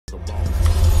Big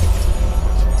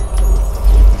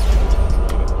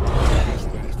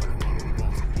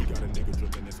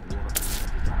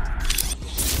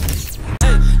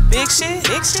shit,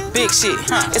 big shit, big shit.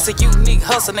 It's a unique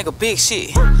hustle, nigga. Big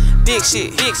shit, big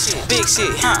shit, big shit, big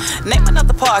shit. Name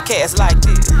another podcast like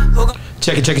this.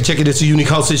 Check it. It's a unique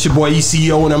hustle. It's your boy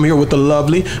ECO, and I'm here with the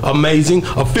lovely, amazing,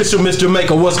 official Miss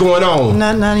Jamaica. What's going on?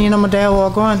 Nothing. You know, my dad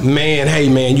walk on. Man, hey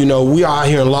man, you know we are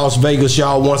here in Las Vegas,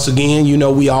 y'all. Once again, you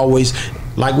know we always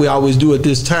do at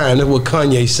this time. That's what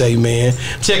Kanye say, man.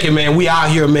 Check it, man. We out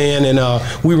here, man,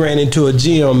 and we ran into a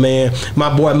gym, man.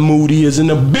 My boy Moody is in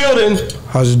the building.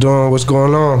 How's it doing? What's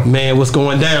going on? Man, what's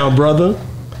going down, brother?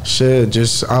 Shit,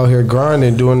 just out here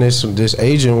grinding, doing this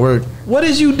agent work. What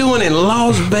is you doing in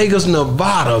Las Vegas,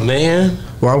 Nevada, man?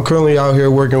 Well, I'm currently out here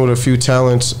working with a few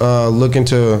talents, looking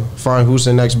to find who's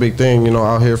the next big thing, you know,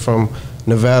 out here from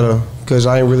Nevada, because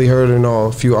I ain't really heard of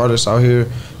a few artists out here.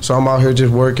 So I'm out here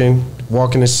just working,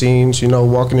 walking the scenes, you know,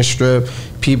 walking the strip,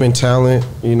 peeping talent,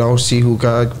 you know, see who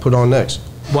God put on next.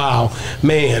 Wow,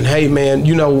 man. Hey, man,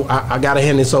 you know, I got to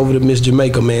hand this over to Miss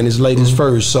Jamaica, man. It's ladies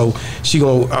first, so she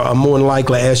going to more than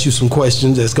likely ask you some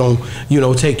questions that's going to, you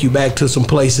know, take you back to some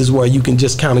places where you can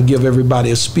just kind of give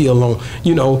everybody a spiel on,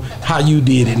 you know, how you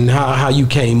did it and how you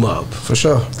came up. For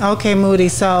sure. Okay, Moody.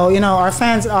 So, you know, our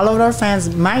fans, all of our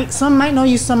fans, some might know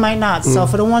you, some might not. So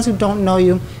for the ones who don't know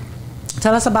you,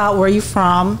 tell us about where you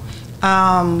from.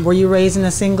 Were you raised in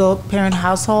a single-parent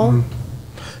household?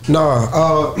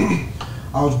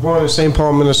 I was born in St.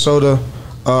 Paul, Minnesota.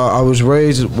 I was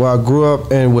raised, I grew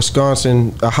up in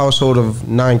Wisconsin, a household of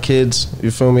 9 kids.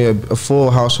 You feel me? A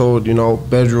full household, you know,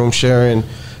 bedroom sharing.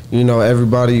 You know,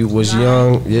 everybody was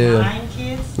young. Yeah. 9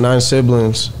 kids? 9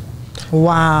 siblings.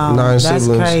 Wow. 9 siblings.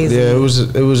 That's crazy. Yeah,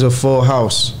 it was a full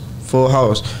house. Full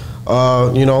house.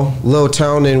 You know, little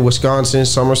town in Wisconsin,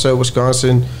 Somerset,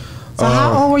 Wisconsin. So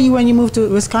how old were you when you moved to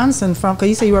Wisconsin from? Because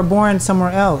you said you were born somewhere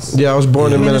else. Yeah, I was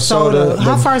born in Minnesota.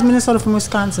 How far is Minnesota from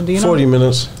Wisconsin? Do you know? 40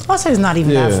 minutes. Oh, so it's not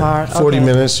even that far. 40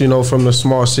 minutes, you know, from the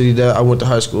small city that I went to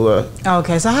high school at.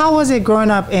 Okay, so how was it growing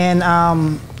up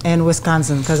in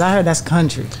Wisconsin? Because I heard that's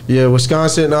country. Yeah,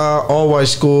 Wisconsin, all-white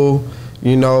school,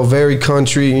 you know, very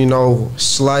country, you know,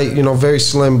 slight, you know, very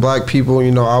slim black people.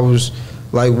 You know, I was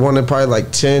like one of probably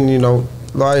like 10, you know.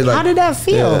 Like, how did that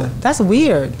feel? Yeah. That's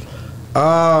weird.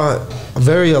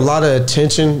 A lot of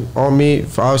attention on me,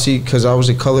 obviously, because I was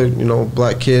a colored, you know,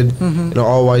 black kid, you know,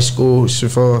 all white school.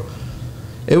 So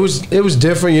it was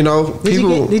different, you know.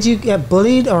 Did you get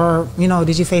bullied, or you know,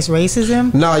 did you face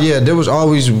racism? Nah, yeah, there was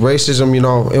always racism, you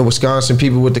know, in Wisconsin.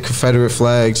 People with the Confederate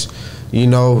flags, you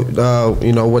know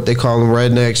what they call them,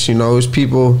 rednecks. You know, it was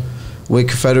people with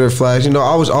Confederate flags. You know,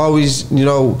 I was always, you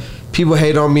know, people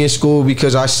hate on me in school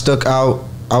because I stuck out.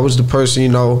 I was the person, you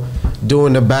know,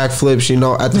 doing the backflips, you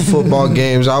know, at the football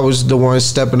games. I was the one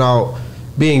stepping out,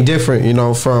 being different, you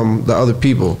know, from the other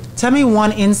people. Tell me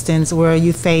one instance where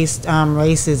you faced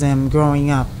racism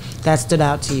growing up that stood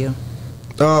out to you.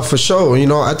 For sure, you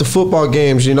know, at the football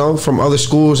games, you know, from other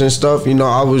schools and stuff, you know,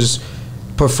 I was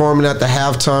performing at the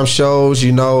halftime shows,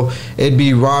 you know, it'd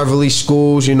be rivalry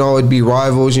schools, you know, it'd be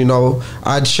rivals, you know,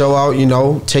 I'd show out, you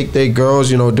know, take their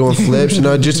girls, you know, doing flips, you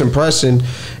know, just impressing,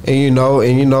 and you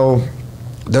know,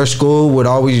 their school would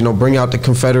always, you know, bring out the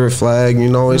Confederate flag, you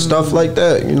know, and stuff like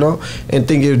that, you know, and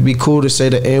think it would be cool to say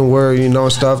the N-word, you know,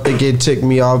 stuff that get ticked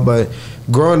me off. But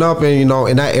growing up in, you know,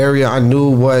 in that area, I knew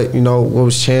what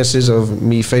was chances of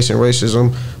me facing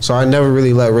racism, so I never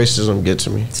really let racism get to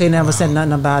me. So you never said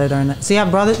nothing about it or nothing. So you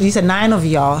have brothers, you said 9 of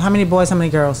y'all. How many boys, how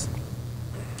many girls?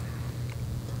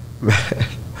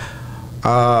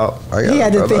 I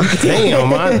got to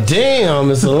think.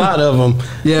 Damn, it's a lot of them.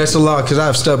 Yeah, it's a lot because I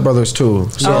have stepbrothers too.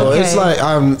 So it's like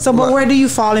So, but where do you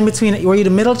fall in between? Were you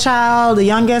the middle child, the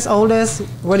youngest, oldest?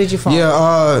 Where did you fall?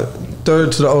 Yeah,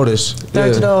 third to the oldest.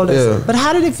 Third to the oldest. Yeah. But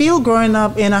how did it feel growing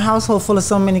up in a household full of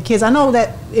so many kids? I know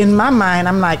that in my mind,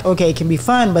 I'm like, okay, it can be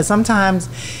fun, but sometimes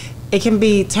it can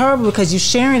be terrible because you're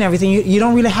sharing everything. You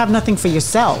don't really have nothing for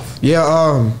yourself.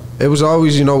 Yeah, it was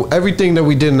always, you know, everything that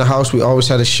we did in the house, we always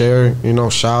had to share, you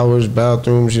know, showers,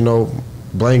 bathrooms, you know,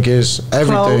 blankets,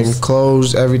 everything,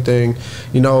 clothes, everything,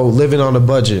 you know, living on a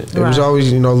budget. It was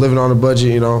always, you know, living on a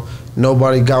budget, you know,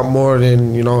 nobody got more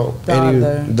than, you know,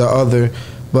 the other.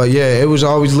 But yeah, it was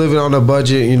always living on a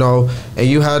budget, you know, and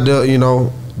you had to, you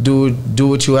know, do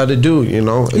what you had to do, you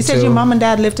know. You said your mom and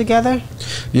dad lived together?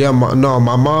 Yeah, my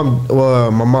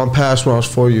mom passed when I was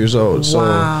 4 years old. So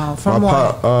wow. From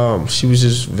what? She was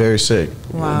just very sick.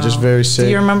 Wow. Just very sick.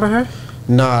 Do you remember her?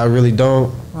 Nah, I really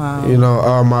don't. Wow. You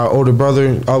know, my older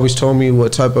brother always told me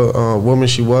what type of woman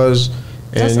she was,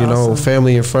 And That's you know, awesome.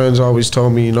 family and friends always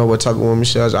told me, you know, what type of woman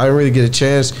she was. I didn't really get a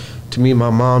chance to meet my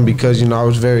mom because, you know, I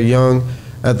was very young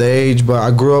at the age, but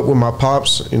I grew up with my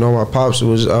pops. You know, my pops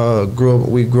was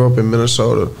we grew up in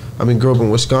Minnesota. Grew up in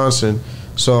Wisconsin.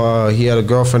 So he had a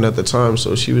girlfriend at the time,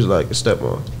 so she was like a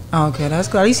stepmom. Okay, that's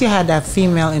good. At least you had that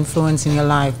female influence in your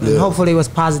life, and hopefully it was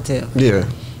positive. Yeah.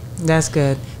 That's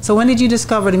good. So when did you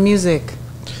discover the music?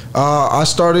 I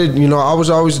started, you know, I was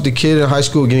always the kid in high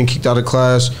school getting kicked out of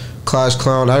class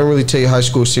clown. I didn't really take high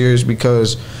school serious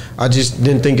because I just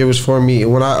didn't think it was for me.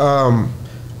 When I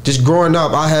just growing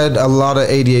up, I had a lot of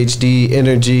ADHD,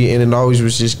 energy, and it always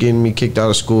was just getting me kicked out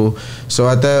of school. So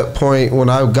at that point, when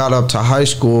I got up to high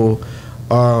school,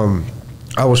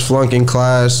 I was flunking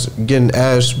class, getting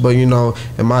F's, but you know,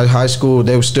 in my high school,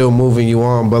 they were still moving you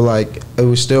on, but like, it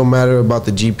would still matter about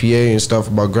the GPA and stuff,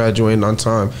 about graduating on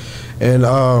time. And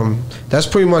that's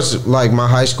pretty much like my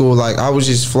high school. Like, I was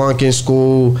just flunking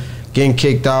school, getting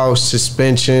kicked out,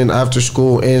 suspension, after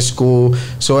school, in school.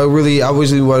 So I really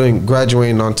wasn't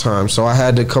graduating on time. So I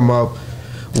had to come up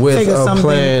with a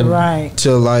plan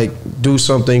to like do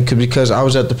something because I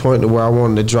was at the point where I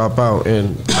wanted to drop out,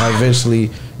 and I eventually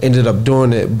ended up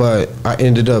doing it. But I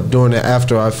ended up doing it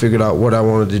after I figured out what I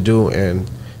wanted to do and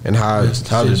how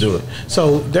to do it.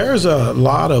 So there's a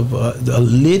lot of a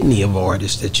litany of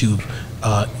artists that you've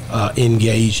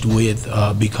engaged with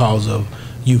because of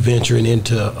you venturing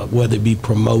into whether it be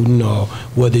promoting or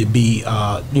whether it be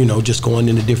you know, just going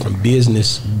into different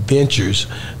business ventures.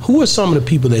 Who are some of the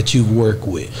people that you've worked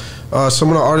with? Some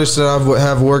of the artists that I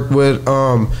have worked with,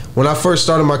 when I first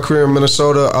started my career in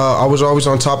Minnesota, I was always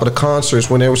on top of the concerts.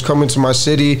 When they was coming to my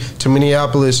city, to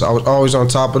Minneapolis, I was always on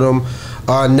top of them.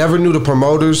 I never knew the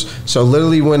promoters, so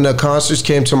literally when the concerts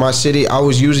came to my city, I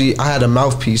had a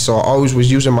mouthpiece, so I always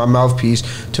was using my mouthpiece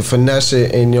to finesse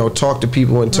it and, you know, talk to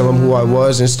people and tell them who I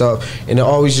was and stuff, and it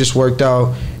always just worked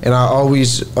out. And I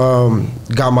always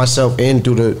got myself in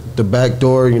through the back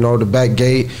door, you know, the back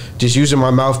gate, just using my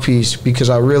mouthpiece, because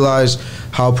I realized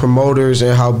how promoters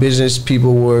and how business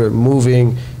people were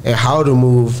moving and how to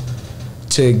move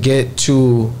to get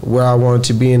to where I wanted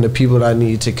to be and the people that I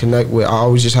needed to connect with. I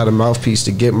always just had a mouthpiece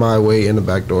to get my way in the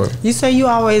back door. You say you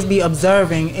always be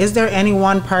observing. Is there any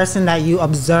one person that you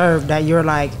observe that you're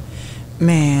like,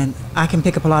 man, I can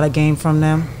pick up a lot of game from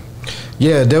them?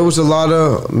 Yeah, there was a lot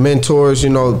of mentors, you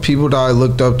know, people that I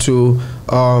looked up to.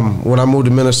 When I moved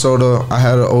to Minnesota, I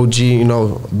had an OG, you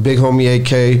know, Big Homie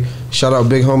AK. Shout out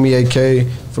Big Homie AK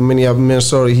from Minneapolis,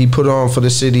 Minnesota. He put on for the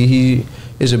city. He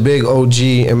is a big OG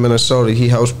in Minnesota. He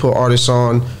helps put artists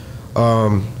on,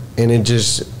 and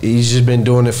he's just been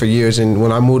doing it for years. And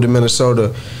when I moved to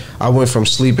Minnesota, I went from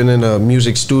sleeping in a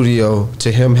music studio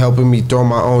to him helping me throw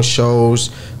my own shows,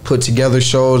 put together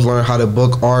shows, learn how to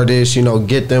book artists, you know,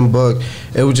 get them booked.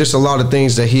 It was just a lot of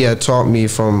things that he had taught me,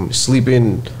 from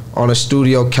sleeping on a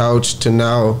studio couch to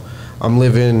now I'm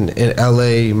living in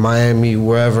LA, Miami,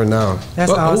 wherever now.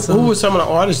 That's awesome. Who were some of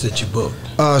the artists that you booked?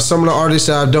 Some of the artists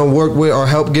that I've done work with or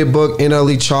helped get booked: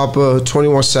 NLE Choppa,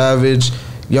 21 Savage,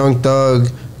 Young Thug,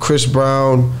 Chris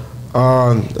Brown,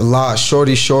 a lot,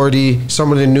 Shorty,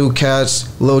 some of the new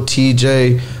cats, Lil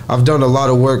TJ. I've done a lot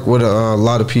of work with a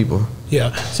lot of people.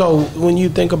 Yeah. So when you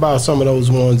think about some of those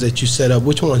ones that you set up,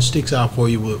 which one sticks out for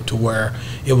you to where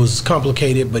it was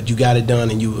complicated, but you got it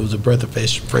done, and it was a breath of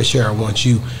fresh air once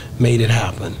you made it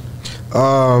happen?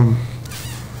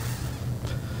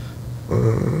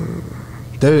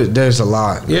 There's a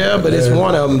lot. Yeah, but it's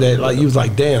one of them that, like, you was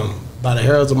like, damn, by the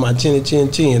hairs of my chin,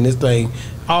 this thing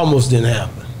almost didn't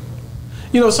happen.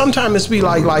 You know, sometimes it's be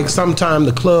like sometime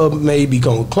the club may be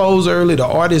going to close early, the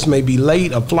artist may be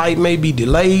late, a flight may be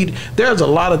delayed. There's a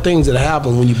lot of things that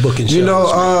happen when you're booking shows. You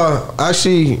know,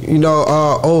 actually, you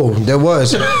know, there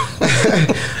was.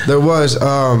 There was.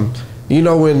 You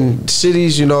know, when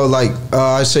cities, you know, like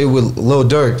I say with Lil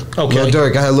Durk. Okay. Lil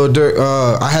Durk. I had Lil Durk.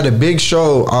 I had a big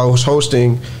show I was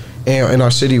hosting in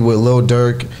our city with Lil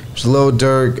Durk. It was Lil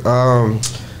Durk,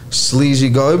 Sleazy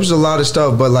Go. It was a lot of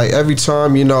stuff, but like every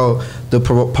time, you know, the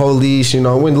police, you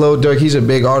know, when Lil Durk, he's a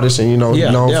big artist, and you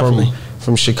know,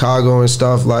 from Chicago and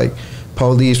stuff, like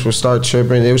police would start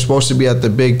tripping. It was supposed to be at the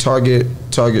big Target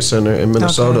Center in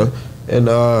Minnesota, and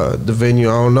the venue,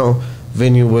 I don't know,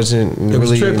 venue wasn't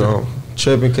really, you know,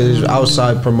 tripping because it was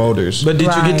outside promoters. But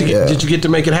did you get to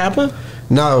make it happen?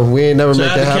 No, we ain't never made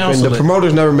that happen. The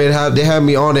promoters never made it happen. They had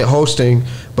me on it hosting,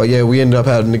 but yeah, we ended up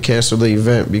having to cancel the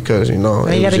event because, you know,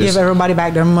 you got to give everybody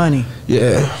back their money.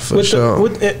 Yeah, for sure.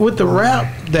 With the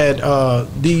rap that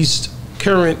these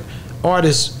current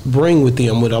artists bring with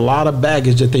them, with a lot of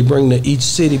baggage that they bring to each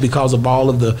city because of all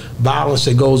of the violence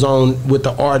that goes on with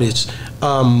the artists,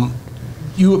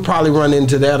 you would probably run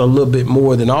into that a little bit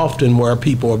more than often, where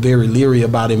people are very leery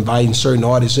about inviting certain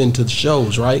artists into the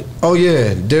shows, right? Oh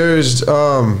yeah, there's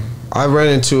I ran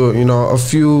into a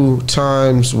few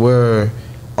times where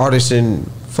artists didn't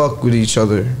fuck with each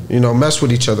other, mess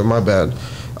with each other. My bad.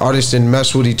 Artists didn't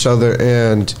mess with each other,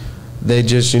 and they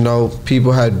just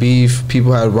people had beef,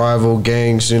 people had rival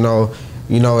gangs.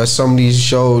 At some of these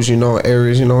shows,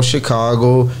 areas,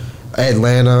 Chicago,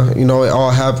 Atlanta, it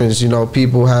all happens.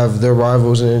 People have their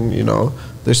rivals, and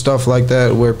there's stuff like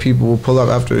that where people will pull up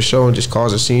after the show and just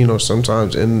cause a scene, or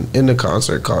sometimes in the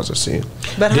concert cause a scene.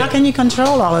 But how can you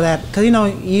control all of that? Because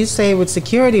you say with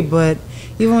security, but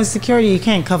even with security, you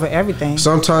can't cover everything.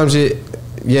 Sometimes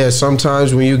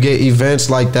when you get events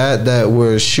like that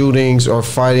were shootings or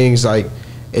fightings, like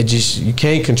you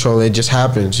can't control it. It just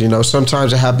happens.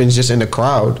 Sometimes it happens just in the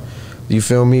crowd. You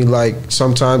feel me? Like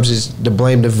sometimes it's to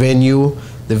blame the venue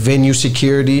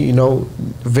security.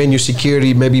 Venue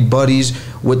security, maybe buddies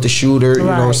with the shooter,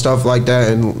 right. Stuff like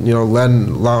that, and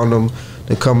allowing them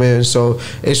to come in. So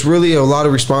it's really a lot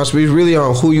of responsibility. Really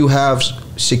on who you have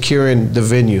securing the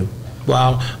venue.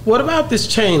 Wow. What about this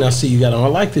chain I see you got on? I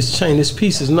like this chain. This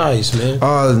piece is nice,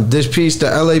 man. This piece, the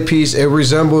LA piece, it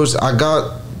resembles. I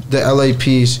got the LA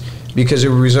piece because it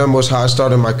resembles how I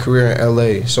started my career in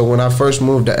LA. So when I first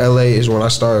moved to LA is when I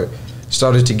started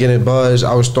to get in buzz.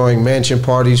 I was throwing mansion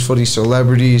parties for these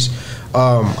celebrities.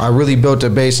 I really built a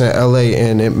base in LA,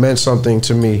 and it meant something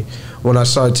to me when I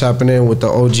started tapping in with the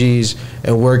OGs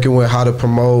and working with how to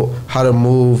promote, how to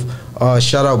move.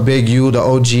 Shout out Big U, the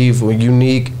OG for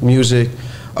unique music.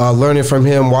 Learning from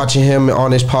him, watching him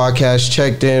on his podcast,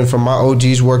 checked in from my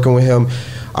OGs working with him.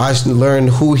 I learned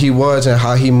who he was and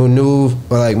how he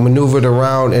maneuvered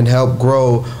around and helped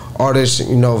grow artists,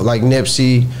 like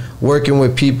Nipsey, working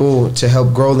with people to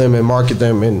help grow them and market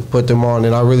them and put them on.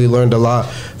 And I really learned a lot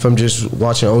from just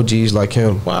watching OGs like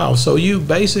him. Wow. So you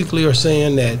basically are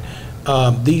saying that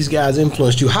these guys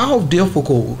influenced you. How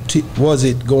difficult was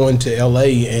it going to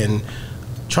LA and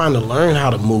trying to learn how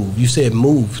to move? You said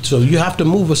move, so you have to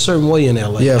move a certain way in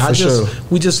LA. Yeah, for sure.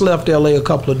 We just left LA a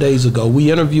couple of days ago.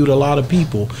 We interviewed a lot of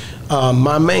people.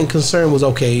 My main concern was,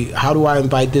 okay, how do I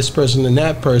invite this person and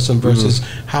that person versus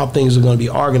how things are going to be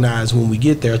organized when we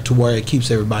get there to where it keeps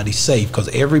everybody safe, because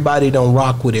everybody don't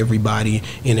rock with everybody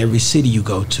in every city you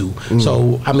go to.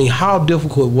 So, I mean, how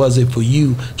difficult was it for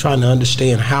you trying to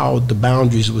understand how the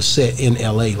boundaries were set in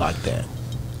LA like that?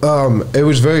 It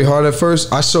was very hard at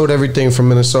first. I sold everything from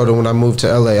Minnesota when I moved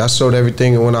to LA. I sold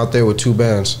everything and went out there with 2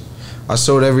 bands. I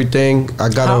sold everything.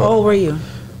 How old were you?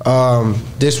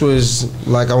 This was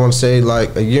I want to say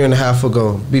like a year and a half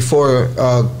ago, before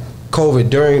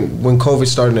COVID, when COVID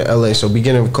started in LA, so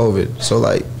beginning of COVID, so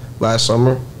like last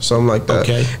summer, something like that.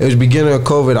 Okay. It was beginning of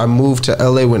COVID. I moved to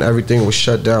LA when everything was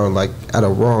shut down, like at a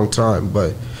wrong time,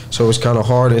 but so it was kind of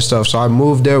hard and stuff. So I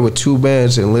moved there with 2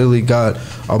 bands and literally got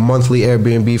a monthly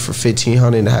Airbnb for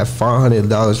 $1,500 and had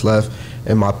 $500 left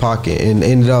in my pocket, and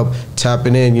ended up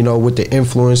tapping in, with the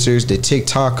influencers, the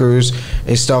TikTokers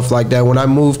and stuff like that. When I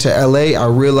moved to LA, I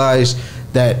realized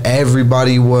that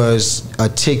everybody was a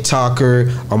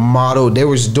TikToker, a model. They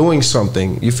was doing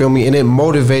something, you feel me? And it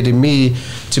motivated me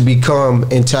to become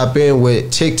and tap in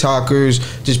with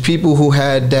TikTokers, just people who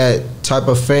had that type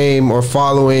of fame or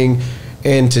following,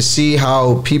 and to see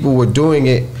how people were doing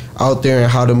it out there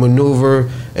and how to maneuver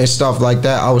and stuff like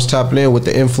that. I was tapping in with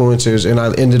the influencers, and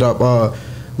I ended up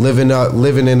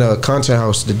living in a content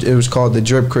house. It was called the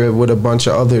Drip Crib, with a bunch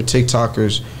of other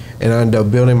TikTokers, and I ended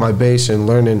up building my base and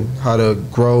learning how to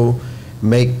grow,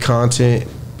 make content,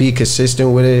 be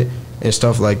consistent with it, and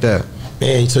stuff like that.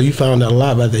 Man, so you found out a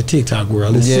lot about that TikTok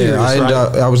world. It's yeah, serious,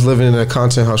 I was living in a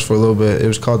content house for a little bit. It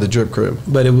was called the Drip Crib.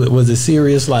 But was it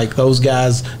serious? Like, those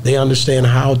guys, they understand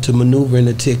how to maneuver in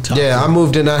the TikTok? Yeah, I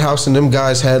moved in that house, and them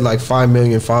guys had like 5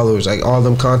 million followers. Like, all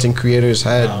them content creators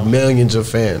had millions of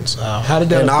fans. Wow. How did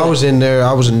that? And I was in there.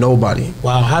 I was a nobody.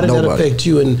 Wow. How did that affect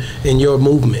you in your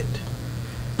movement?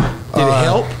 Did it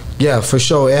help? Yeah, for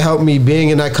sure. It helped me being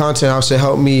in that content house. It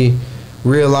helped me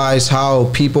realize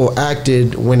how people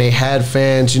acted when they had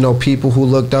fans, people who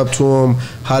looked up to them,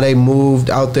 how they moved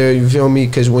out there, you feel me?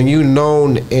 Because when you're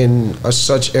known in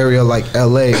such area like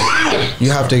LA,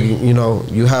 you have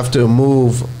to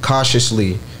move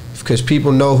cautiously, because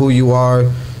people know who you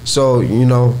are. So,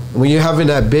 when you're having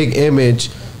that big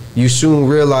image, you soon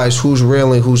realize who's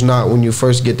real and who's not when you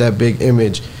first get that big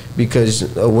image, because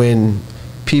when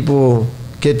people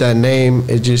get that name,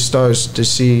 you just start to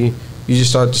see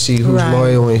who's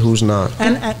loyal and who's not.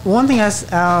 And one thing it's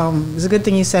a good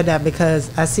thing you said that, because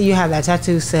I see you have that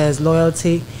tattoo says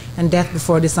loyalty and death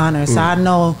before dishonor. So I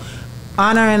know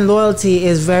honor and loyalty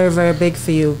is very, very big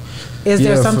for you. Is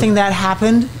there something that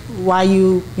happened while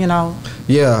you know?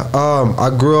 Yeah, I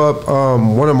grew up,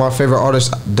 one of my favorite artists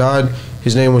died.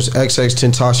 His name was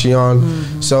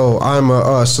XXXTentacion. So I'm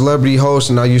a celebrity host,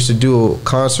 and I used to do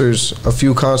a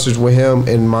few concerts with him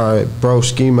and my bro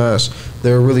Ski Mask.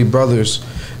 They were really brothers.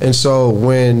 And so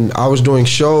when I was doing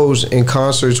shows and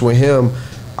concerts with him,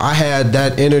 I had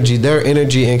that energy. Their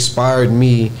energy inspired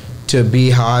me to be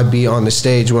how I be on the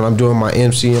stage when I'm doing my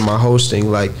MC and my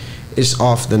hosting. Like, it's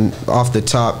off the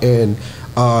top. And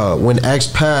when X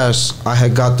passed, I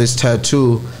had got this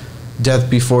tattoo, Death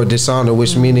Before Dishonor,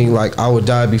 which meaning like I would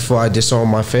die before I disown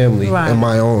my family and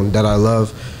my own that I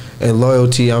love. And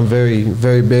loyalty, I'm very,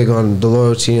 very big on the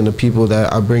loyalty and the people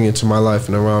that I bring into my life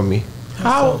and around me.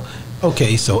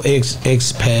 Okay, so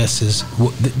X passes.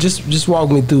 Just walk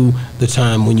me through the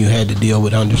time when you had to deal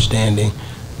with understanding,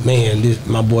 man,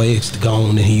 my boy X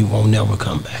gone and he won't never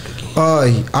come back again.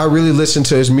 I really listened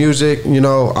to his music. You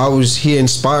know, he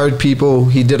inspired people.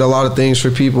 He did a lot of things for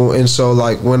people. And so,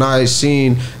 like, when I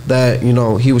seen that, you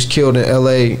know, he was killed in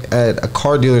LA at a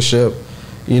car dealership,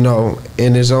 you know,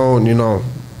 in his own, you know,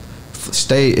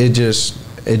 state, it just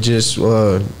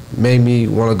made me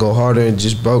want to go harder and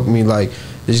just broke me. Like,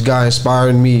 this guy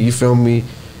inspired me, you feel me?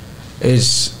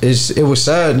 It was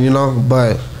sad, you know,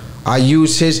 but I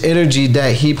used his energy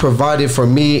that he provided for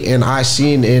me, and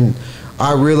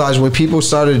I realized when people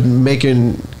started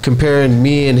comparing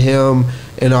me and him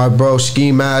and our bro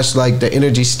Ski Mask, like the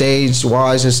energy stage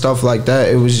wise and stuff like that,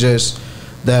 it was just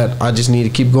that I just need to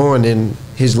keep going, and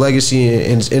his legacy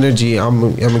and his energy,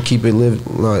 I'm gonna keep it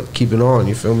on,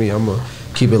 you feel me? I'm gonna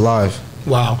keep it live.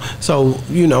 Wow. So,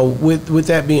 you know, with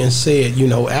that being said, you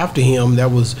know, after him, there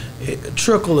was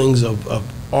tricklings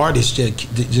of artists that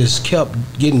just kept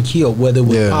getting killed, whether it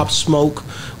was Pop Smoke,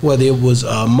 whether it was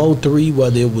Mo 3,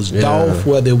 whether it was Dolph,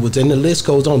 whether it was, and the list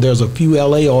goes on. There's a few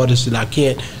LA artists that I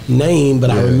can't name,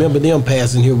 but I remember them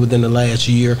passing here within the last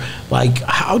year. Like,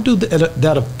 how do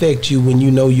that affect you when you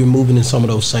know you're moving in some of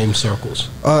those same circles?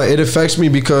 It affects me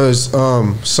because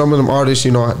some of them artists,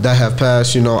 you know, that have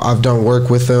passed, you know, I've done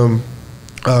work with them.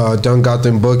 Done got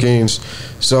them bookings,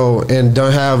 so, and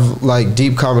done have like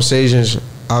deep conversations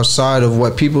outside of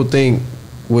what people think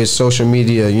with social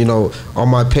media. You know, on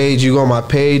my page, you go on my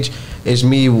page, it's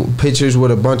me, pictures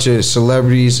with a bunch of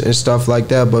celebrities and stuff like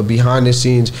that, but behind the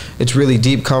scenes, it's really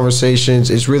deep conversations,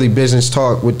 it's really business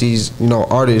talk with these, you know,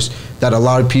 artists that a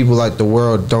lot of people like the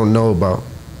world don't know about.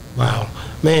 Wow.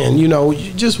 Man, you know,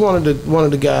 just one of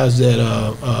the guys that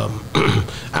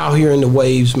out here in the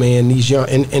waves, man. These young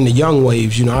and the young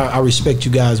waves. You know, I respect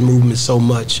you guys' movement so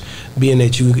much, being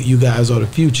that you guys are the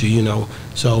future. You know,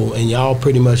 so, and y'all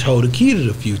pretty much hold the key to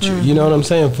the future. You know what I'm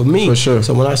saying? For me, for sure.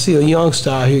 So when I see a youngster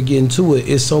out here getting to it,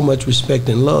 it's so much respect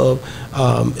and love.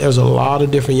 There's a lot of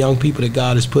different young people that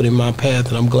God has put in my path,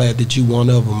 and I'm glad that you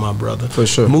one of them, my brother. For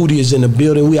sure. Moody is in the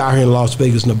building. We out here in Las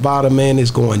Vegas, Nevada, man.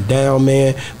 It's going down,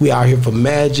 man. We out here for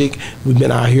Magic. We've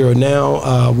been out here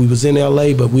now. We was in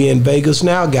LA, but we in Vegas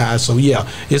now, guys. So yeah,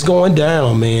 it's going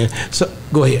down, man. So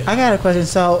go ahead. I got a question.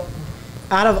 So,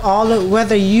 out of all of,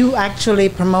 whether you actually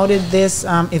promoted this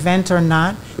event or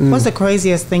not, what's the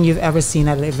craziest thing you've ever seen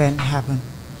at an event happen?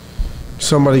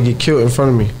 Somebody get killed in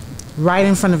front of me. Right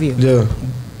in front of you? Yeah.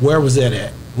 Where was that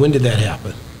at? When did that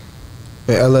happen?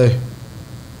 In LA.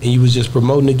 And you was just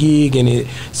promoting the gig, and it,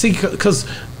 see, because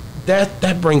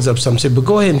that brings up something. But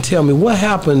go ahead and tell me what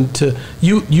happened to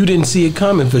you. You didn't see it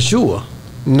coming for sure.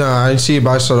 Nah, I didn't see it,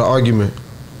 but I saw the argument.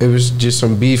 It was just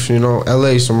some beef, you know.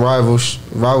 LA, some rival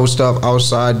stuff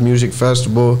outside, music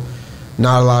festival,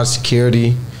 not a lot of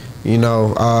security. You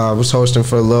know, I was hosting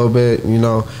for a little bit. You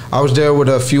know, I was there with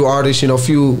a few artists. You know,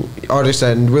 few artists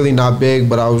that really not big,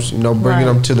 but I was, you know, bringing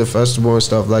them to the festival and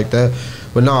stuff like that.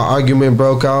 But no, argument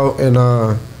broke out,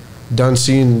 and done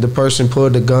seen the person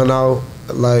pull the gun out,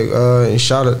 like, and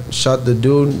shot the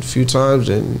dude a few times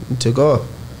and took off.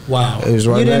 Wow. It was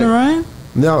right You didn't run?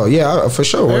 No, yeah, for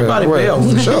sure. Everybody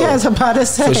bailed. For sure. Yeah, I was about to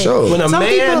say. For sure. When a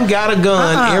man got a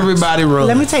gun, everybody runs.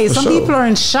 Let me tell you, some people are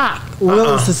in shock.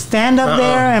 Will to stand up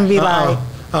there and be like,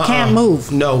 can't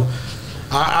move. No.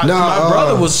 My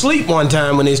brother was asleep one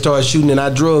time when they started shooting, and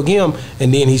I drug him,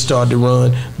 and then he started to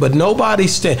run. But nobody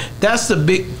that's the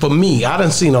big, for me, I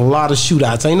done seen a lot of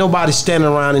shootouts. Ain't nobody standing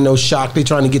around in no shock. They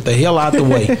trying to get the hell out the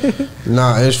way.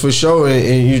 Nah, it's for sure,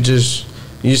 and you just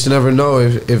never know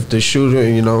if the shooter,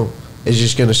 you know, is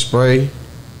just gonna spray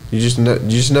You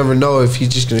just never know if he's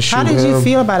just gonna shoot him. How did you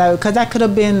feel about that? Because that could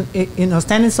have been, you know,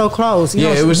 standing so close. You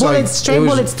know, it was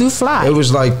bullets do fly. It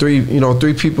was like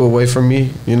three people away from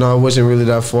me. You know, it wasn't really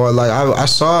that far. Like I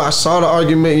saw the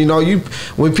argument. You know,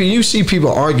 when you see people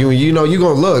arguing, you know, you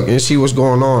gonna look and see what's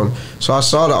going on. So I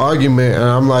saw the argument,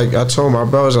 and I told my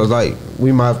brothers, I was like,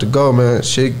 we might have to go, man.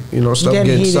 Shit, you know, stuff's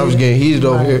getting heated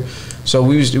over here. So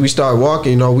we started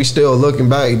walking, you know, we still looking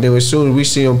back. Then as soon as we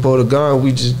see him pull the gun,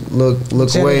 we just look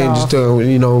away and just tell him,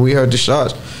 you know, we heard the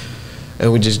shots.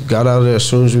 And we just got out of there as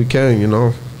soon as we can, you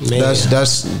know. Man.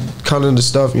 That's kind of the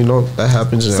stuff, you know, that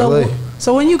happens in LA.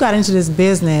 So when you got into this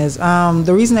business,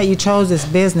 the reason that you chose this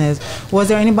business, was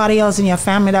there anybody else in your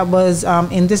family that was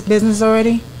in this business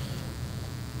already?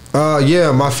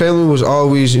 Yeah, my family was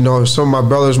always, you know, some of my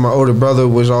brothers, my older brother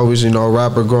was always, you know, a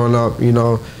rapper growing up, you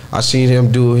know. I seen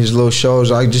him do his little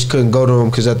shows. I just couldn't go to him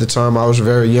because at the time I was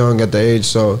very young at the age.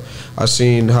 So I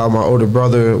seen how my older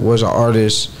brother was an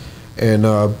artist and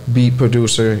a beat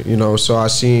producer, you know. So I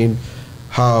seen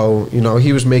how, you know,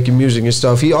 he was making music and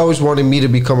stuff. He always wanted me to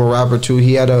become a rapper too.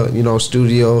 He had a, you know,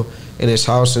 studio in his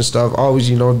house and stuff. Always,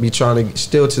 you know, be trying to,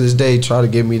 still to this day, try to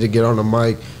get me to get on the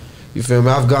mic. You feel me?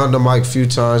 I've gotten the mic a few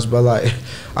times, but like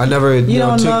I never, you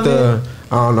know, took the.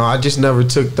 I don't know. I just never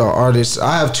took the artist.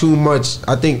 I have too much.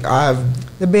 I think I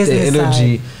have the business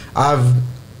energy. Side.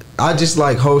 I just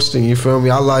like hosting. You feel me?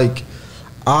 I like,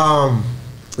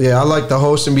 yeah, I like the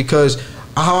hosting because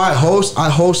how I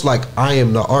host like I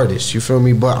am the artist. You feel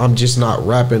me? But I'm just not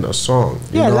rapping a song.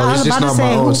 You know? I was about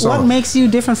to say, what makes you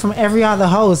different from every other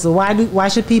host? Why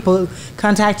should people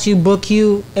contact you, book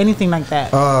you, anything like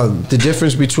that? The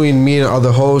difference between me and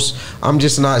other hosts, I'm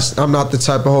not the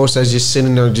type of host that's just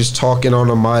sitting there just talking on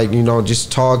the mic, you know,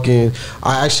 just talking.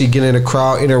 I actually get in the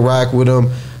crowd, interact with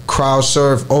them, crowd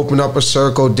surf, open up a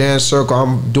circle, dance circle.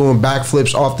 I'm doing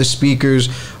backflips off the speakers.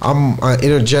 I'm an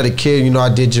energetic kid, you know. I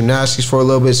did gymnastics for a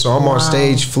little bit, so I'm on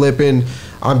stage flipping.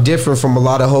 I'm different from a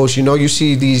lot of hosts. You know, you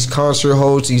see these concert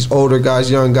hosts, these older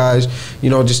guys, young guys, you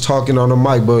know, just talking on the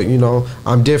mic. But, you know,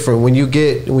 I'm different. When you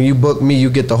book me, you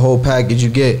get the whole package. You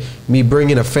get me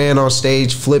bringing a fan on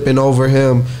stage, flipping over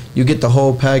him. You get the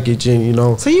whole package, and you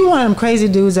know. So you one of them crazy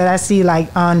dudes that I see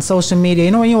like on social media.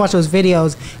 You know when you watch those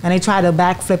videos and they try to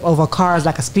backflip over cars,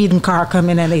 like a speeding car come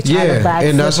in and they try to backflip.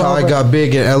 And that's how I got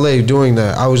big in LA doing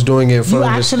that. I was doing it in front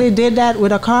of. You actually did that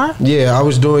with a car? Yeah, I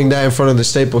was doing that in front of the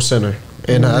Staples Center.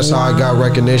 And that's how I got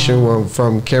recognition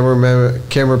from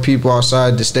camera people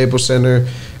outside the Staples Center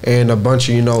and a bunch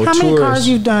of, you know, How tourists. many cars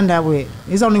you've done that with?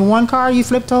 Is only one car you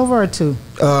flipped over or two?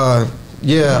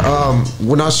 Yeah,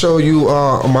 when I show you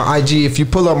on my IG, if you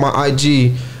pull up my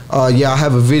IG, yeah, I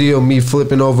have a video of me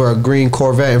flipping over a green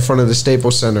Corvette in front of the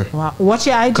Staples Center. Wow. What's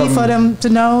your IG for them to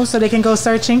know so they can go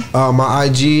searching? My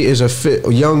IG is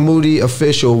Young Moody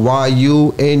Official,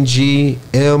 YUNGMOODY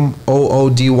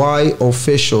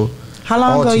Official. How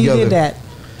long ago you did that?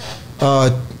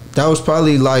 That was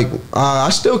probably like I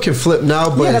still can flip now,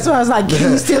 but yeah, that's what I was like.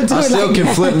 Can you still do I still can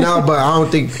flip now, but I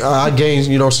don't think I gained,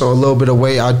 you know, a little bit of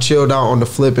weight. I chilled out on the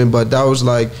flipping, but that was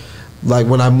like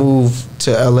when I moved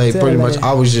to LA, pretty much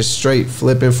I was just straight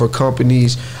flipping for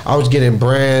companies. I was getting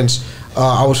brands.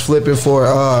 I was flipping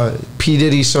for P.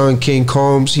 Diddy's son, King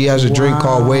Combs. He has a drink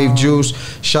called Wave Juice.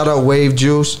 Shout out Wave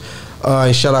Juice.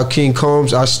 And shout out King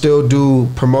Combs. I still do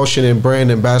promotion and brand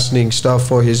ambassadoring stuff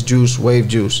for his juice, Wave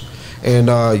Juice. And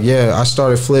yeah, I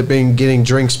started flipping, getting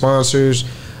drink sponsors,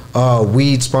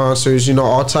 weed sponsors, you know,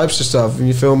 all types of stuff.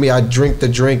 You feel me? I drink the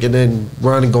drink and then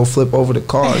run and go flip over the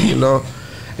car, you know?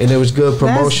 And it was good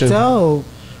promotion. That's dope.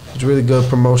 It's really good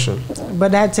promotion.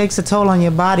 But that takes a toll on your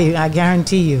body, I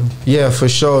guarantee you. Yeah, for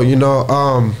sure. You know,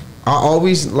 I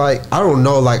always, like, I don't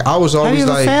know, like, I was always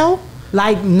like... Have you ever failed?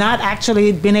 Like not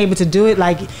actually being able to do it,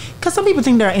 like, because some people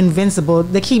think they're invincible.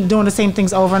 They keep doing the same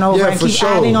things over and over and keep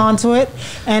adding on to it,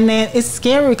 and then it's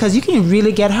scary because you can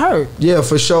really get hurt. Yeah,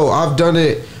 for sure. I've done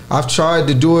it. I've tried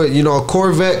to do it. You know, a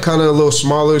Corvette kind of a little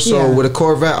smaller, so with a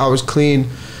Corvette I was clean.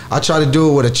 I tried to do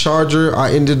it with a Charger.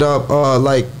 I ended up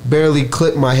like barely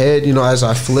clipped my head, you know, as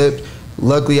I flipped.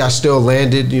 Luckily, I still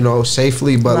landed, you know,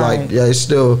 safely, but like, yeah, I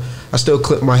still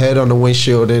clipped my head on the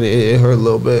windshield, and it hurt a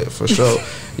little bit for sure.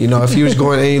 You know, if he was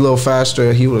going any little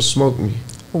faster, he would have smoked me.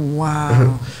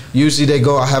 Wow. Usually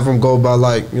I have them go by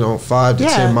like, you know, 5 to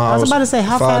 10 miles. I was about to say,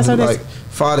 how fast are they? Like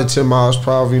 5 to 10 miles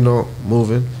probably, you know,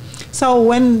 moving. So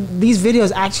when these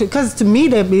videos actually, because to me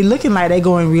they'd be looking like they're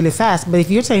going really fast, but if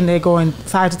you're saying they're going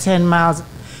 5 to 10 miles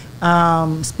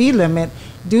speed limit,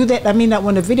 do that? I mean, that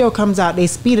when the video comes out, they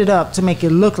speed it up to make it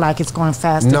look like it's going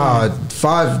faster. Nah,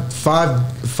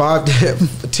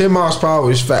 10 miles per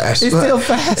hour is fast. It's still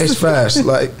fast. It's fast,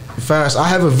 like fast. I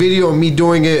have a video of me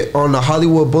doing it on the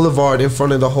Hollywood Boulevard in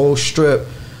front of the whole strip,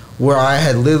 where I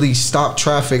had literally stopped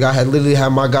traffic. I had literally had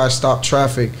my guys stop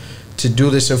traffic to do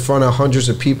this in front of hundreds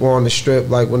of people on the strip.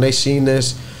 Like when they seen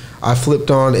this, I flipped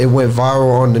on. It went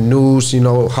viral on the news. You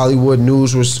know, Hollywood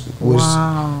News was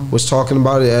talking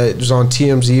about it. It was on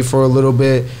TMZ for a little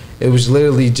bit. It was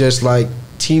literally just like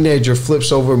teenager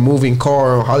flips over a moving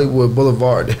car on Hollywood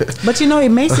Boulevard. But you know, it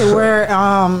makes it where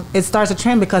it starts a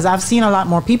trend, because I've seen a lot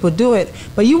more people do it.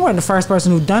 But you weren't the first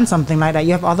person who done something like that.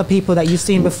 You have other people that you've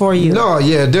seen before you. No,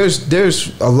 yeah,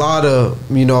 there's a lot of,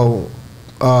 you know,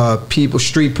 people,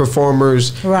 street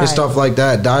performers and stuff like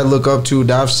that I look up to,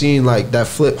 that I've seen like that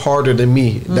flip harder than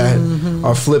me, that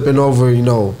are flipping over, you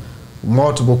know,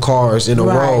 multiple cars in a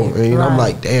row, and you know, I'm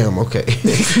like, damn, okay.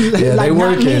 Yeah, like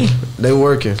they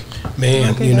working,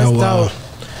 man. Okay, you know,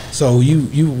 so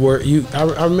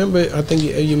I remember, I think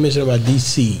you mentioned about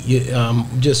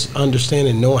DC. Just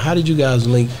understanding, how did you guys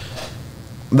link?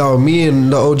 No, me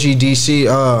and the OG DC,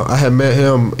 I had met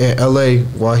him in LA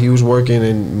while he was working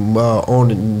and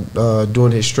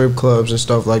doing his strip clubs and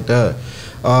stuff like that.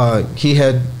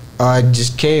 I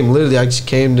just came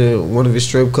to one of his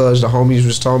strip clubs. The homies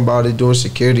was talking about it, doing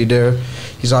security there.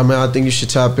 He's like, man, I think you should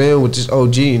tap in with this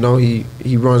OG. You know, he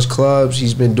runs clubs.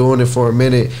 He's been doing it for a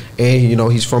minute, and you know,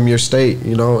 he's from your state.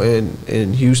 You know, and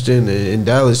in Houston and in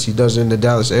Dallas, he does it in the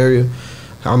Dallas area.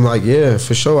 I'm like, yeah,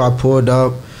 for sure. I pulled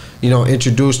up. You know,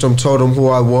 introduced him, told him who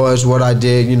I was, what I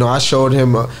did. You know, I showed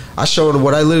him what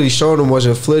I literally showed him was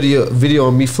a video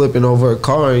of me flipping over a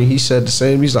car, and he said the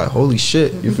same. He's like, holy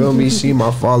shit, you feel me? He see my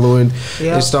following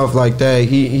and stuff like that.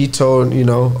 He told, you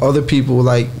know, other people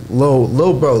like,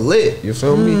 Lil bro lit, you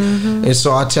feel me? And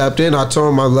so I tapped in. I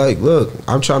told him, I'm like, look,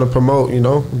 I'm trying to promote, you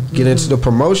know, get into the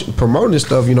promoting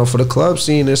stuff, you know, for the club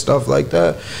scene and stuff like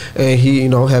that. And he, you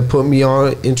know, had put me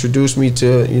on, introduced me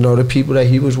to, you know, the people that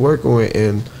he was working with,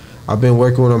 and I've been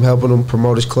working with him, helping him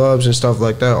promote his clubs and stuff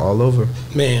like that all over.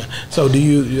 Man, so do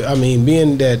you, I mean,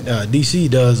 being that DC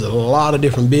does a lot of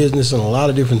different business in a lot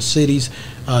of different cities,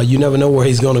 you never know where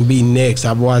he's going to be next.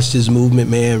 I've watched his movement,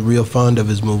 man, real fond of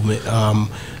his movement.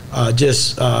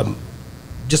 Just a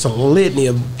litany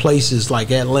of places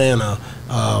like Atlanta,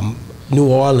 New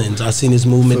Orleans. I've seen his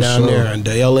movement down there, and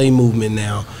the LA movement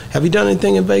now. Have you done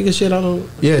anything in Vegas yet?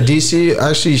 Yeah, DC.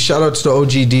 Actually, shout out to the OG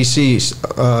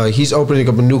DC. He's opening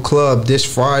up a new club this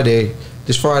Friday,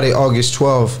 August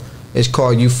 12th. It's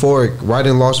called Euphoric, right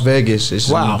in Las Vegas. It's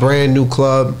a brand new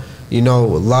club. You know,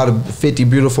 a lot of 50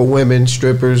 beautiful women,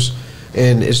 strippers,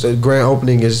 and it's the grand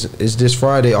opening is this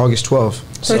Friday, August 12th.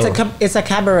 So it's a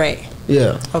cabaret.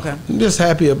 Yeah. Okay. I'm just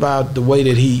happy about the way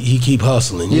that he keep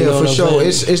hustling. You know for sure.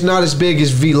 It's not as big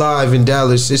as V Live in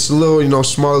Dallas. It's a little, you know,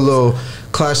 small little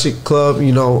classic club.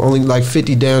 You know, only like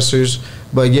 50 dancers.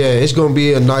 But yeah, it's gonna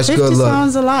be a nice, good look. 50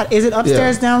 sounds a lot. Is it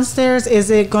upstairs, downstairs? Is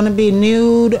it gonna be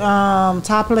nude,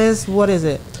 topless? What is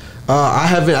it? I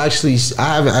haven't actually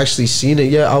seen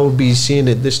it yet. I will be seeing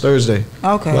it this Thursday.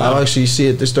 Okay. I'll actually see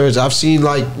it this Thursday. I've seen,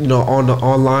 like, you know, on the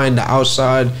online, the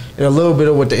outside, and a little bit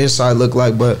of what the inside look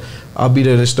like, but I'll be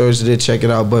there this Thursday to check it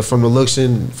out. But from the looks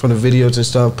and from the videos and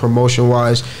stuff, promotion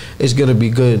wise, it's gonna be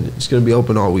good. It's gonna be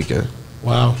open all weekend.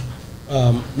 Wow.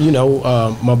 You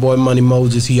know, my boy Money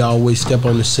Moses, he always step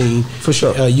on the scene. For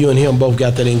sure. You and him both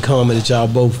got that in common, that y'all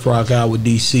both rock out with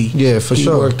DC. Yeah, for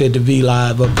sure. He worked at the V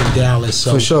Live up in Dallas.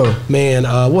 So, for sure. Man,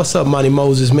 what's up, Money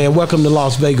Moses, man? Welcome to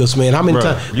Las Vegas, man. How many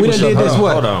times? We done did this,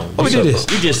 what? Hold on. We did this.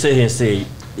 You just sit here and say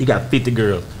you got 50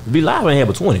 girls. V Live ain't have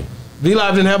a 20. V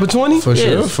Live didn't have a 20? For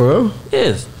sure, for real?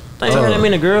 Yes. Ain't that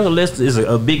many girls unless it's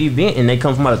a big event and they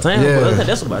come from out of town. Yeah. But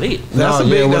that's about it.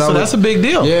 That's a big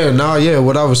deal. Yeah,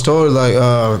 what I was told, like,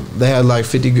 they had like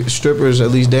 50 strippers,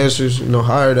 at least dancers, you know,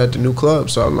 hired at the new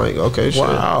club. So I'm like, okay, shit.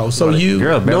 Wow. So you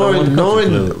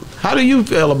knowing how do you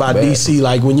feel about DC?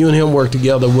 Like, when you and him worked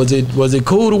together, was it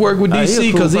cool to work with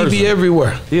DC? Because he be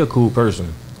everywhere. He a cool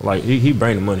person. Like, he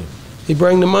bring the money. He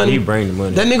bring the money? He bring the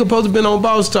money. That nigga supposed to been on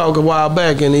Boss Talk a while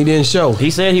back and he didn't show.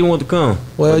 He said he wanted to come.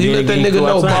 Well, you let that nigga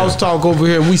know Boss Talk over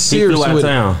here. We serious with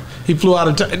it. He flew out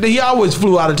of town. He always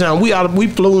flew out of town. We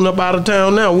flew up out of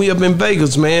town now. We up in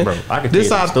Vegas, man. Bro, I can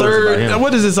this our third.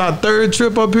 What is this? Our third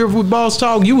trip up here with Boss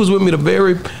Talk. You was with me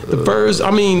the first. I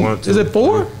mean, is it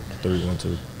 4? 3, 1,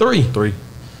 2, 3. 3.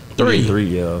 3,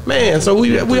 yeah. Man, so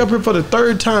we up here for the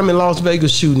third time in Las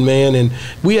Vegas shooting, man, and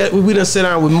we done sit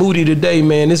down with Moody today,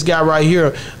 man. This guy right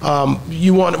here,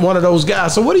 you want one of those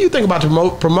guys. So what do you think about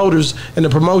the promoters and the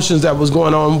promotions that was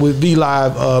going on with V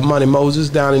Live, Money Moses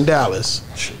down in Dallas?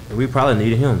 We probably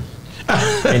needed him.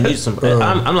 And need some.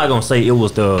 I'm not gonna say it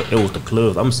was the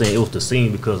club. I'm saying it was the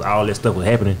scene because all that stuff was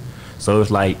happening. So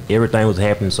it's like everything was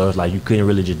happening. So it's like you couldn't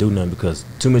really just do nothing because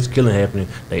too much killing happening.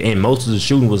 And most of the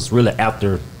shooting was really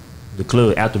after the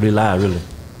club, after we live, really.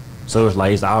 So it's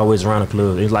like it's always around the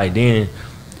club. It's like then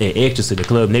at Ecstasy, the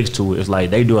club next to it, it's like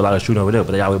they do a lot of shooting over there,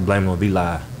 but they always blame it on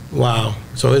V-Live. Wow.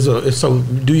 So so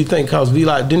do you think because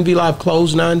V-Live didn't V-Live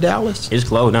close now in Dallas? It's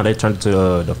closed now. They turned it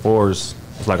to the Forest.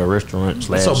 It's like a restaurant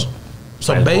slash.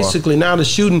 So basically now the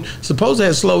shooting supposed to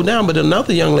have slowed down, but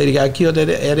another young lady got killed at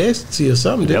Ecstasy or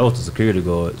something. That was the security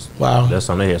guards. Wow. That's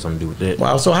something they had something to do with that.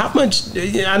 Wow. So how much?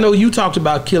 I know you talked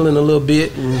about killing a little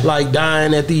bit, like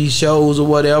dying at these shows or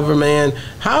whatever, man.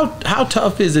 How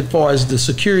tough is it far as the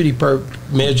security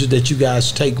measures that you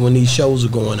guys take when these shows are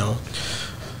going on?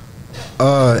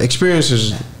 Experience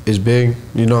is big.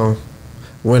 You know,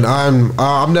 when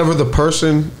I'm never the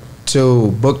person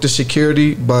to book the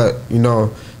security, but you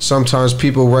know, sometimes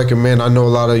people recommend. I know a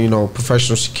lot of, you know,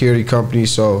 professional security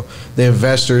companies, so the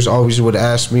investors always would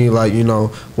ask me, like, you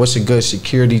know, what's a good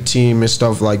security team and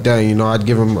stuff like that. You know, I'd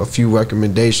give them a few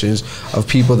recommendations of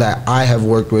people that I have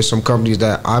worked with, some companies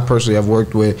that I personally have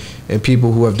worked with, and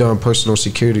people who have done personal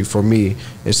security for me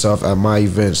and stuff at my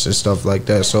events and stuff like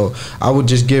that. So I would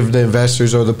just give the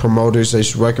investors or the promoters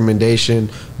this recommendation.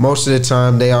 Most of the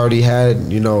time they already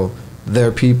had, you know,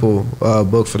 their people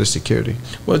booked for the security.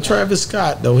 Well, Travis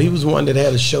Scott though, he was one that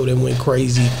had a show that went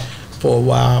crazy for a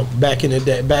while back in the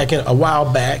day. A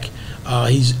while back, I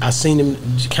seen him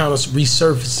kind of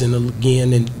resurfacing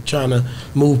again and trying to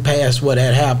move past what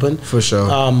had happened. For sure.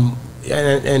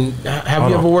 And have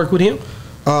you ever worked with him?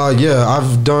 Yeah,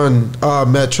 I've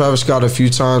met Travis Scott a few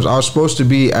times. I was supposed to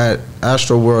be at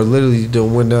Astro World literally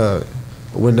when the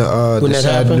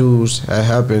sad news had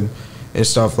happened and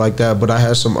stuff like that, but I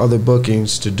had some other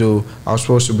bookings to do. I was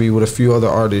supposed to be with a few other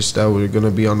artists that were going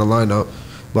to be on the lineup,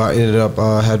 but I ended up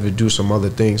having to do some other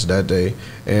things that day,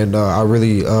 and I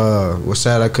really was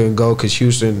sad I couldn't go because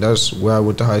Houston, that's where I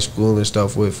went to high school and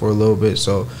stuff with for a little bit,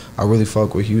 so I really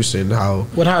fuck with Houston.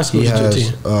 What high school did you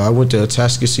attend? I went to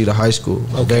Chasity High School.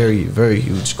 Okay. Very, very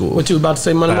huge school. What you about to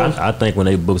say, Money? I think when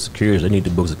they book security, they need to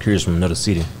book security from another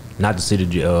city. Not the city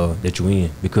that you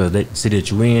in, because the city that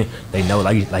you in, they know,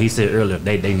 like he said earlier,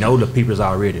 they know the people's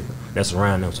already that's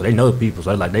around them, so they know the people.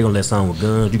 So like they gonna let someone with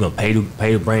guns, you gonna pay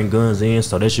to bring guns in,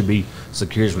 so there should be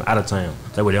security from out of town.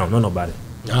 That way they don't know nobody.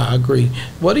 I agree.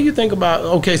 What do you think about?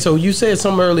 Okay, so you said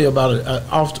something earlier about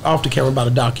off the camera about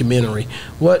a documentary.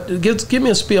 Give me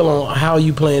a spiel on how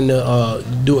you plan to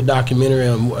do a documentary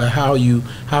and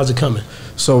how's it coming?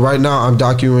 So right now I'm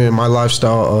documenting my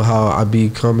lifestyle of how I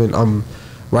becoming.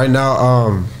 Right now,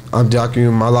 I'm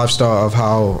documenting my lifestyle of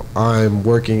how I'm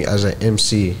working as an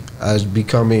MC, as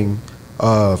becoming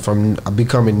from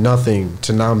becoming nothing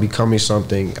to now becoming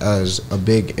something as a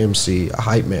big MC, a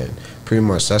hype man. Pretty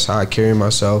much, that's how I carry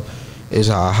myself, is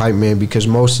a hype man, because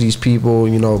most of these people,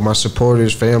 you know, my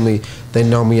supporters, family, they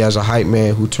know me as a hype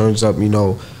man who turns up, you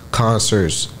know,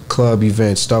 concerts, club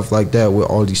events, stuff like that with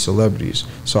all these celebrities.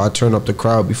 So I turn up the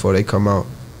crowd before they come out.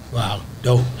 Wow,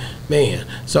 dope. Man,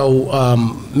 so,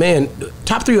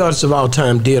 top 3 artists of all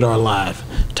time, dead or alive.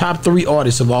 Top 3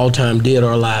 artists of all time, dead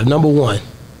or alive. Number 1.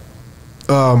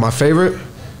 My favorite,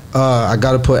 I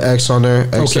got to put X on there.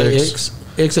 XX.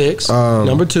 Okay, XX.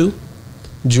 Number 2.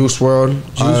 Juice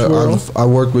WRLD. I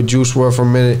worked with Juice WRLD for a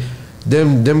minute.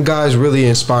 Them guys really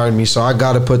inspired me, so I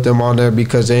gotta put them on there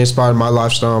because they inspired my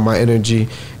lifestyle, my energy.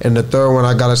 And the third one,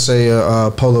 I gotta say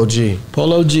Polo G.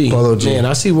 Polo G. Man,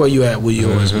 I see where you at with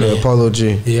yours, man. Yeah, Polo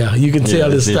G. Yeah, you can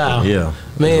tell the style. Yeah,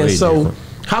 man. So,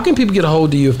 how can people get a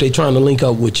hold of you if they trying to link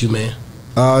up with you, man?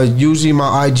 Usually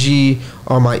my IG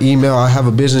or my email. I have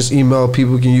a business email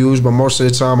people can use, but most of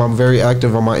the time I'm very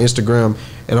active on my Instagram,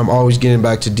 and I'm always getting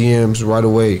back to DMs right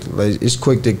away. Like, it's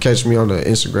quick to catch me on the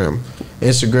Instagram,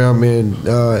 and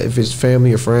if it's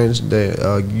family or friends,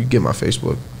 you get my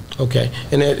Facebook. Okay,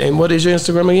 and what is your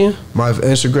Instagram again? My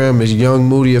Instagram is Young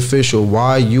Moody Official.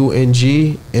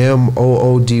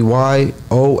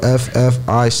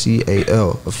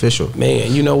 YUNGMOODYOFFICAL Official.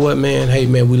 Man, you know what, man? Hey,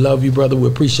 man, we love you, brother. We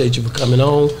appreciate you for coming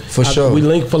on. For sure. We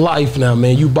link for life now,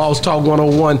 man. You Boss Talk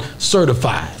 101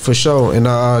 certified. For sure. And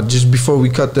just before we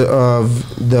cut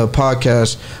the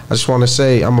podcast, I just want to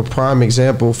say I'm a prime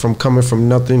example from coming from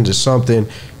nothing to something,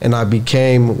 and I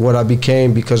became what I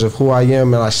became because of who I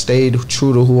am, and I stayed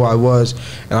true to who I was.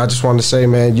 And I just want to say,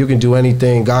 man, you can do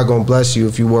anything. God gonna bless you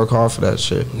if you work hard for that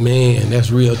shit. Man, that's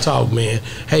real talk, man.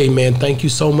 Hey, man, thank you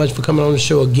so much for coming on the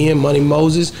show again, Money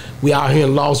Moses. We out here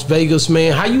in Las Vegas,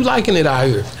 man. How you liking it out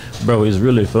here? Bro, it's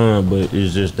really fun, but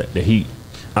it's just the heat.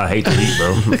 I hate the heat,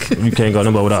 bro. You can't go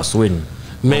nowhere without sweating.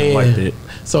 Man, like that.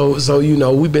 So you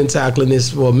know, we've been tackling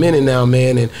this for a minute now,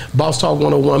 man. And Boss Talk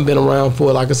 101 been around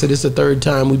for, like I said, it's the third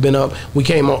time we've been up. We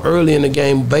came on early in the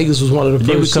game. Vegas was one of the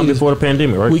Then we first come seasons. before the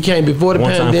pandemic, right? We came before the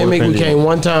pandemic. We came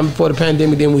one time before the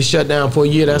pandemic. Then we shut down for a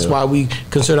year. That's why we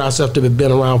consider ourselves to have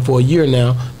been around for a year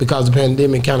now, because the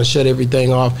pandemic kind of shut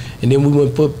everything off. And then we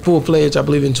went full-fledged, I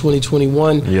believe, in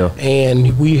 2021. Yeah.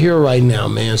 And we here right now,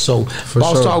 man. So Boss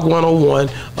sure. Talk 101,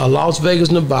 Las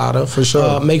Vegas, Nevada. For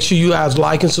sure. Make sure you guys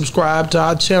like and subscribe to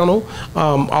our channel.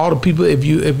 All the people, if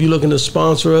you're looking to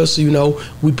sponsor us, you know,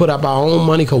 we put up our own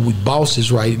money because we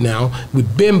bosses right now.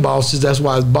 We've been bosses. That's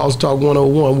why it's Boss Talk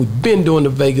 101. We've been doing the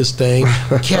Vegas thing,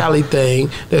 Cali thing,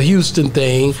 the Houston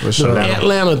thing, sure. the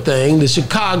Atlanta thing, the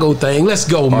Chicago thing. Let's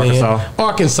go, man.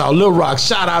 Arkansas, Little Rock.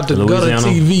 Shout out to Gutter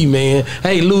TV, man.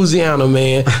 Hey, Louisiana,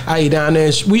 man. Hey, down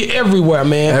there. We everywhere,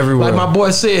 man. Everywhere. Like my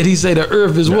boy said, he said the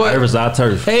earth is what? The earth is our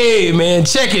turf. Hey, man,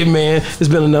 check it, man. It's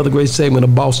been another great segment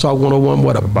of Boss Talk 101.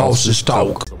 What a boss is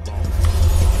talk.